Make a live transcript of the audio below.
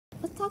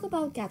talk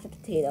about Gacha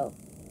Potato.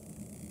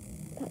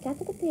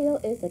 Gacha Potato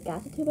is a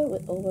gacha tuber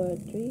with over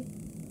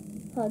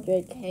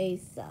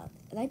 300k subs.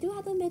 And I do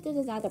have to admit the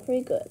designs are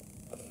pretty good.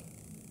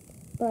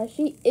 But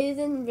she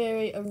isn't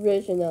very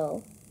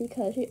original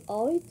because she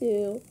always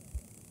do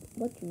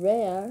what's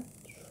rare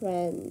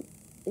trend.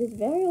 It is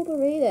very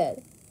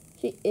overrated.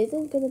 She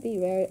isn't gonna be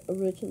very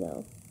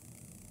original.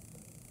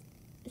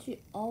 She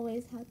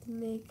always had to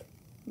make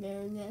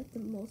Marinette the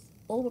most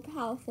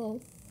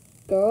overpowerful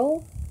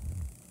girl.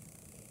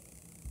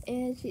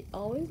 And she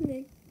always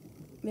make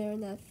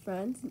Marinette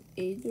friends and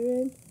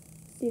Adrian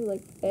seem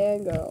like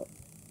fangirls.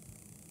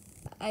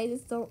 I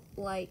just don't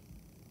like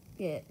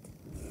it.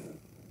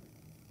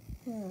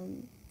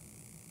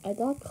 I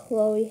thought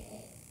Chloe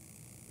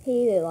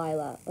hated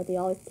Lila, but they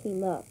always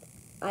team up.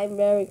 I'm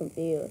very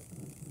confused.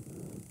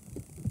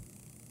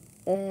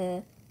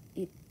 I'm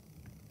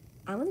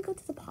gonna go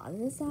to the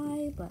positive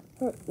side, but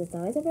her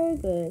designs are very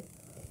good.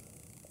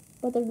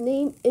 But the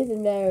name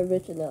isn't very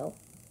original,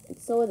 and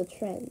so are the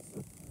trends.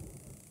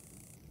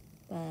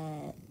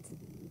 But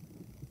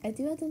I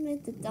do have to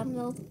admit the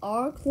thumbnails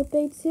are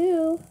clickbait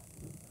too.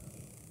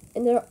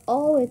 And they're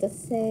always the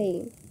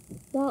same.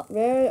 Not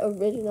very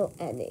original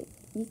ending.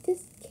 You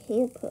just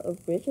can't put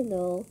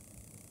original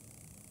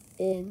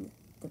in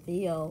the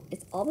video.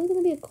 It's always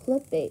gonna be a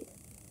clickbait.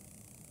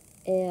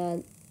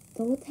 And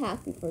don't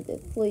attack me for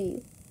this,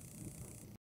 please.